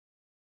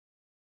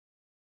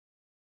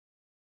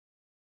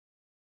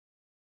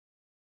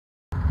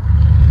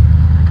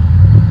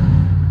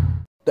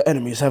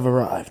enemies have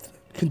arrived.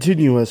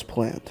 Continue as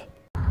planned.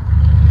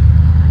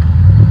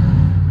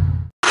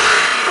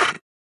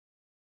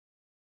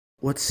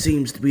 What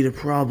seems to be the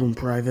problem,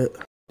 Private?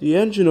 The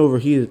engine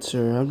overheated,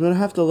 sir. I'm gonna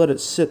have to let it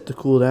sit to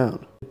cool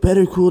down. It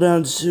better cool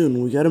down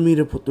soon. We gotta meet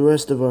up with the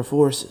rest of our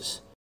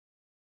forces.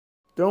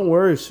 Don't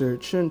worry, sir.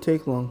 It shouldn't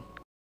take long.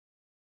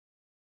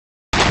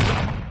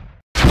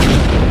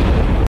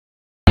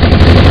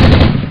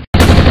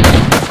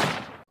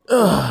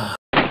 Ugh.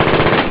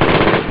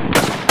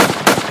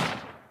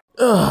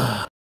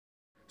 Ugh.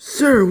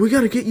 Sir, we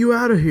gotta get you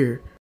out of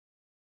here.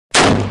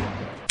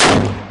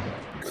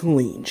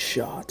 Clean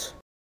shot.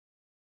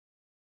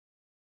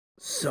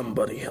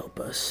 Somebody help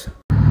us.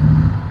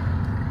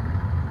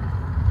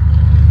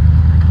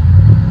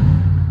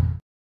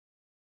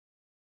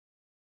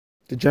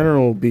 The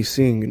general will be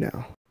seeing you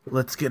now.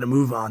 Let's get a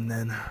move on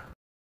then.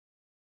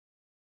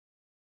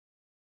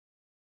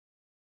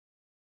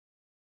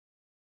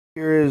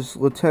 Here is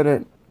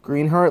Lieutenant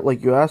Greenheart,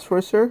 like you asked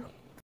for, sir.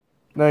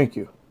 Thank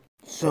you.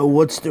 So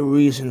what's the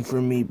reason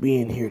for me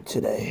being here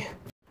today?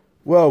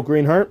 Well,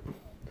 Greenheart,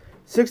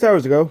 6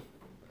 hours ago,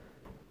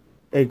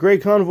 a gray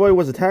convoy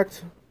was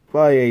attacked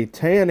by a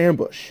tan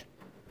ambush.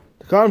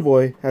 The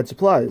convoy had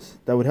supplies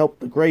that would help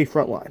the gray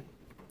front line.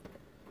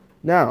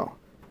 Now,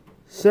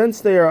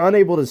 since they are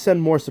unable to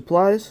send more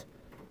supplies,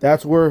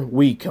 that's where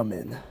we come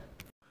in.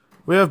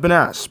 We have been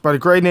asked by the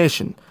Gray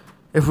Nation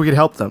if we could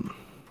help them.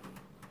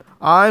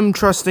 I'm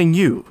trusting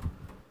you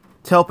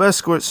to help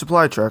escort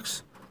supply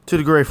trucks to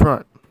the Gray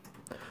Front.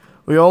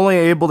 We're only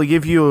able to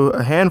give you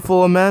a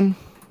handful of men,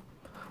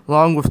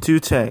 along with 2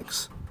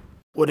 tanks.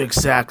 What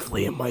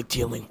exactly am I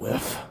dealing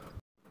with?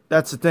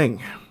 That's the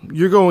thing.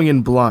 You're going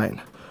in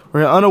blind.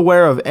 We're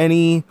unaware of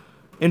any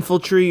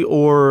infantry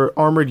or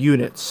armored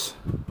units.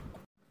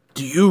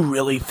 Do you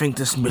really think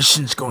this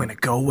mission's going to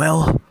go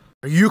well?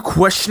 Are you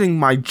questioning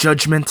my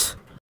judgment?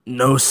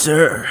 No,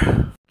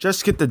 sir.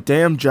 Just get the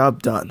damn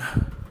job done.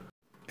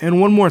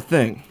 And one more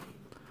thing.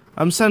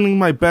 I'm sending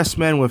my best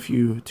man with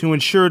you to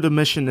ensure the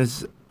mission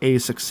is a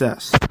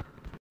success.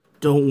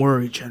 Don't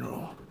worry,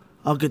 General.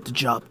 I'll get the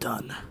job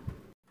done.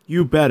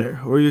 You better,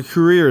 or your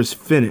career is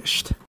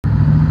finished.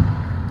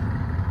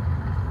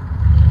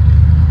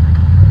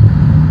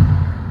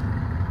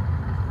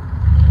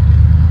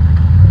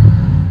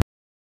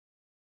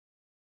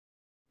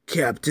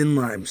 Captain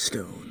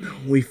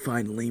Limestone, we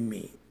finally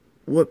meet.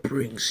 What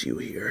brings you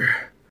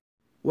here?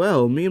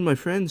 Well, me and my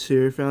friends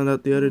here found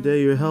out the other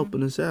day you're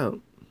helping us out.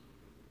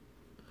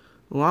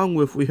 Along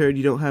with, we heard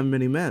you don't have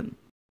many men.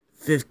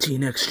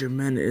 15 extra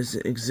men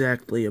isn't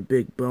exactly a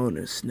big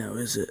bonus, now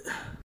is it?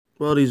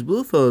 Well, these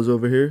blue fellas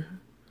over here,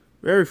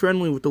 very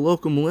friendly with the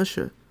local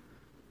militia.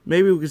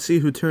 Maybe we can see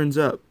who turns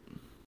up.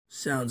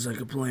 Sounds like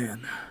a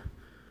plan.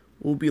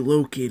 We'll be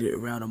located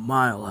around a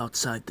mile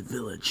outside the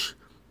village.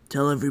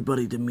 Tell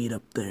everybody to meet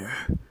up there.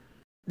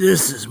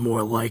 This is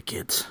more like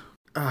it.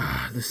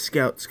 The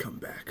scouts come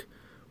back.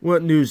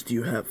 What news do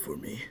you have for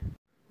me?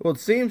 Well, it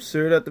seems,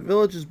 sir, that the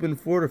village has been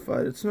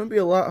fortified. It's going to be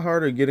a lot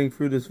harder getting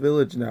through this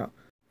village now.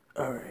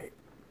 Alright,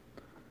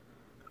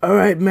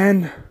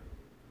 men.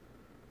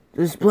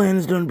 This plan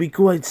is going to be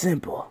quite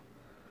simple.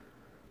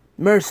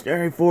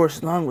 Mercenary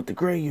force, along with the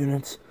gray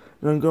units,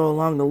 are going to go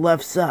along the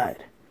left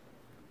side.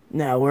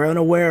 Now, we're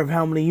unaware of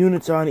how many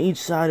units are on each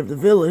side of the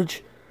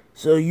village,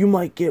 so you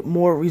might get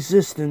more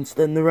resistance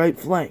than the right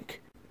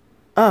flank.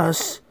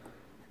 Us,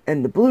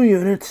 and the blue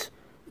units,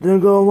 are going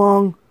to go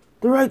along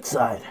the right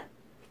side.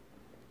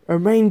 Our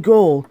main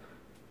goal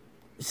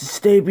is to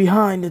stay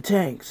behind the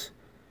tanks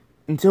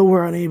until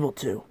we're unable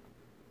to.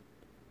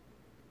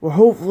 We're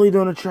hopefully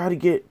going to try to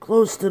get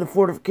close to the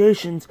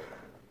fortifications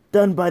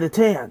done by the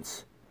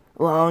Tans,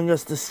 allowing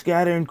us to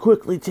scatter and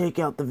quickly take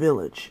out the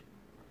village.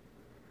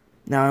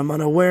 Now, I'm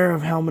unaware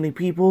of how many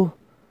people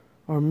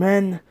or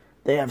men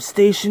they have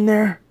stationed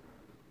there,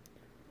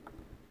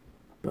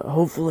 but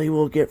hopefully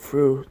we'll get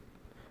through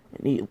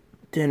and eat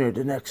dinner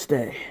the next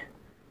day.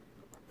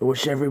 I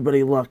wish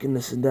everybody luck in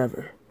this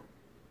endeavor.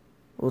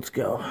 Let's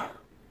go.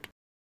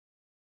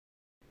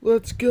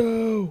 Let's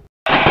go!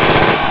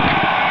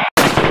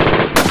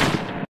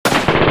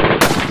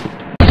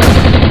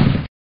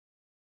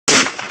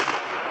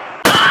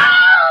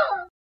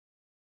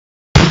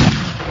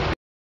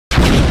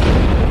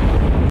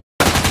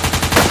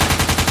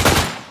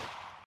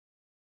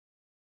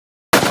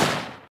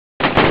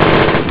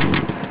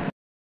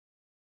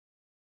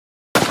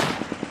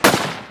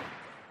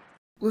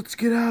 Let's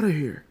get out of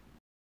here.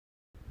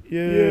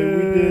 Yeah,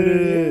 we did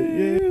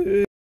it.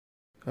 Yeah.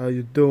 How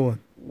you doing?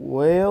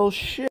 Well,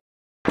 shit.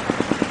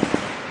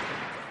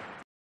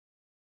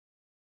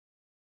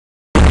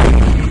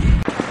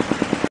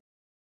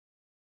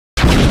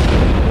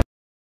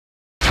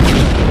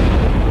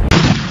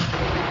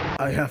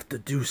 I have to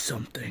do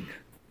something.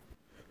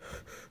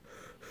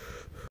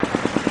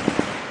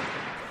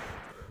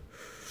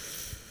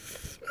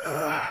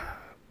 Are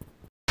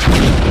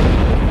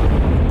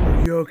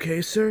you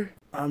okay, sir?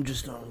 I'm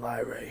just gonna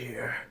lie right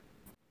here.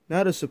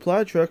 Now the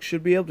supply truck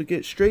should be able to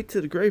get straight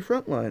to the Gray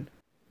front line.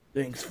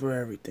 Thanks for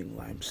everything,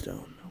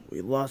 Limestone. We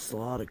lost a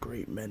lot of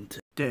great men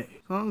today.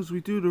 As long as we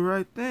do the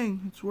right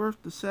thing, it's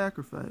worth the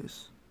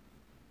sacrifice.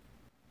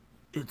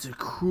 It's a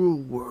cruel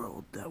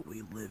world that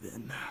we live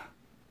in.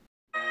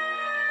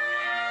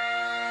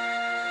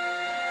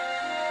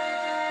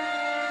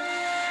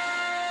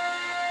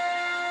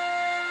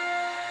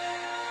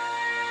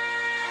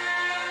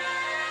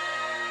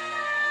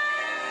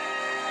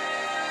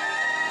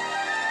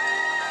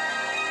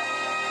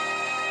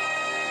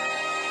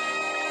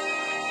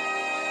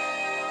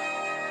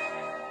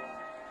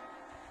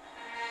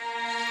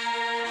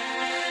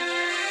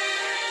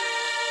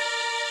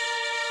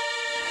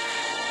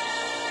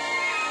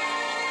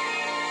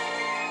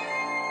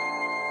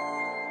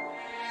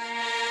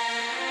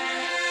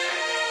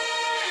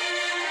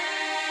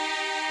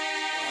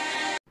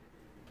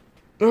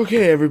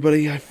 Okay,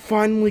 everybody, I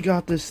finally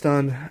got this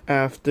done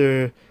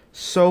after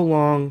so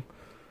long.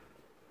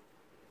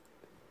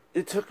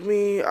 It took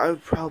me, I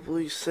would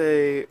probably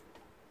say,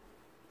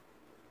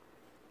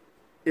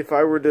 if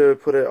I were to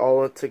put it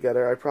all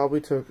together, I probably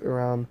took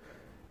around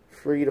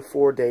 3 to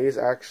 4 days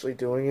actually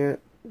doing it,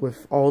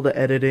 with all the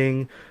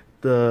editing,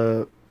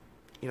 the,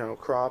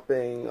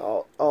 cropping,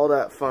 all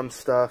that fun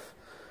stuff.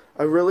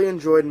 I really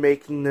enjoyed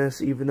making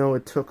this, even though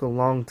it took a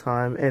long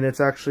time, and it's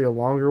actually a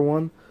longer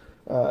one.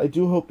 I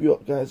do hope you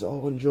guys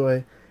all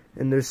enjoy,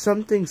 and there's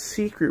something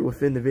secret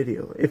within the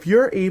video. If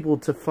you're able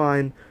to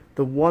find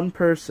the one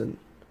person,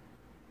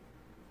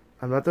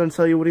 I'm not going to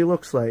tell you what he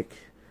looks like,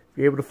 if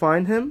you're able to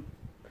find him,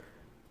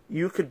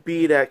 you could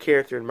be that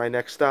character in my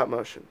next stop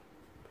motion.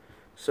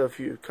 So if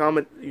you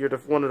comment, you're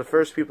one of the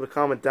first people to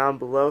comment down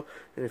below,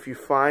 and if you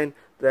find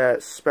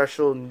that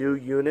special new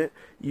unit,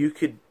 you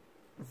could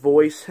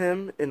voice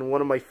him in one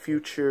of my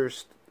future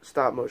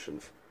stop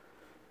motions.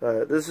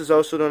 This is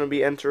also going to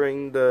be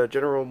entering the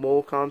General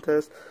Mole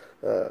contest.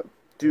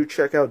 Do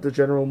check out the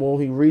General Mole.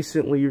 He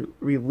recently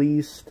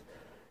released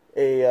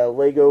a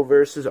Lego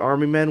versus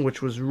Army Men, which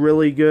was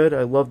really good.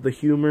 I love the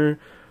humor,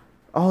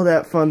 all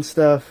that fun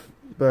stuff.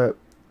 But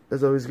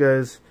as always,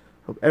 guys,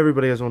 hope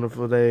everybody has a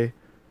wonderful day.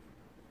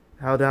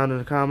 Howl down in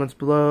the comments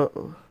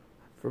below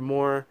for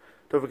more.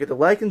 Don't forget to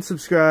like and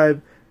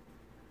subscribe.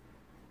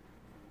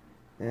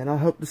 And I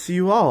hope to see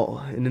you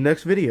all in the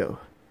next video.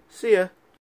 See ya.